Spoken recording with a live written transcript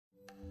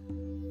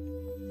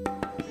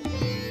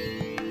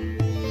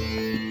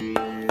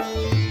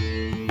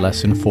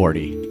Lesson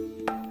 40.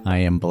 I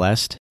am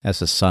blessed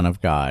as a son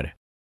of God.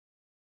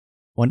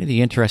 One of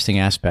the interesting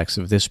aspects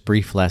of this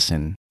brief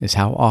lesson is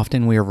how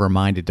often we are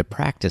reminded to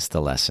practice the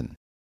lesson.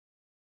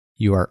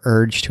 You are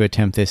urged to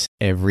attempt this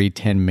every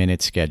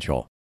 10-minute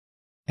schedule.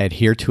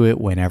 Adhere to it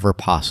whenever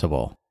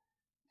possible.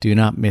 Do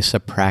not miss a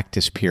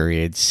practice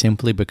period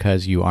simply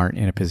because you aren't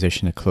in a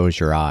position to close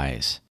your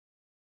eyes.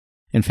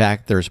 In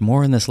fact, there's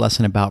more in this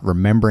lesson about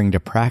remembering to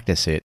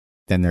practice it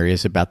than there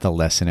is about the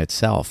lesson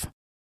itself,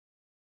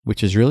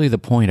 which is really the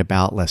point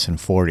about Lesson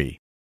 40,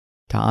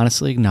 to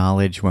honestly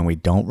acknowledge when we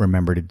don't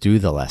remember to do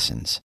the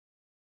lessons.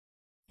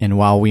 And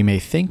while we may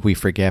think we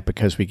forget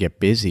because we get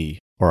busy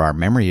or our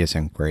memory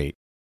isn't great,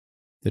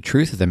 the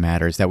truth of the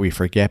matter is that we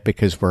forget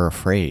because we're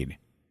afraid.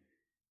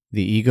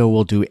 The ego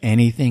will do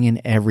anything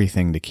and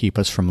everything to keep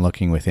us from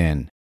looking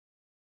within.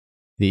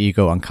 The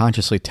ego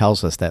unconsciously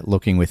tells us that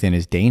looking within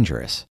is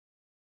dangerous.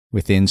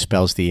 Within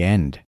spells the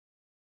end.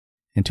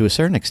 And to a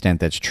certain extent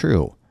that's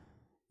true.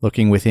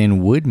 Looking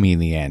within would mean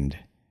the end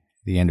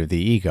of the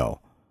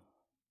ego.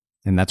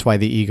 And that's why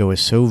the ego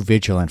is so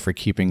vigilant for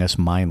keeping us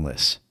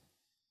mindless.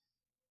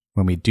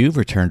 When we do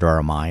return to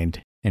our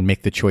mind and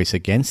make the choice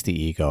against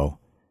the ego,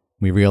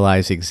 we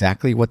realize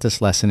exactly what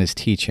this lesson is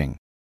teaching.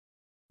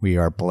 We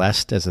are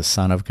blessed as a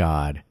son of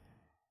God.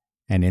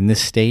 And in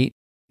this state,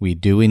 we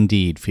do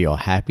indeed feel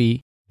happy,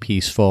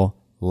 peaceful,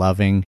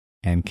 loving,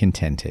 and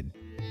contented.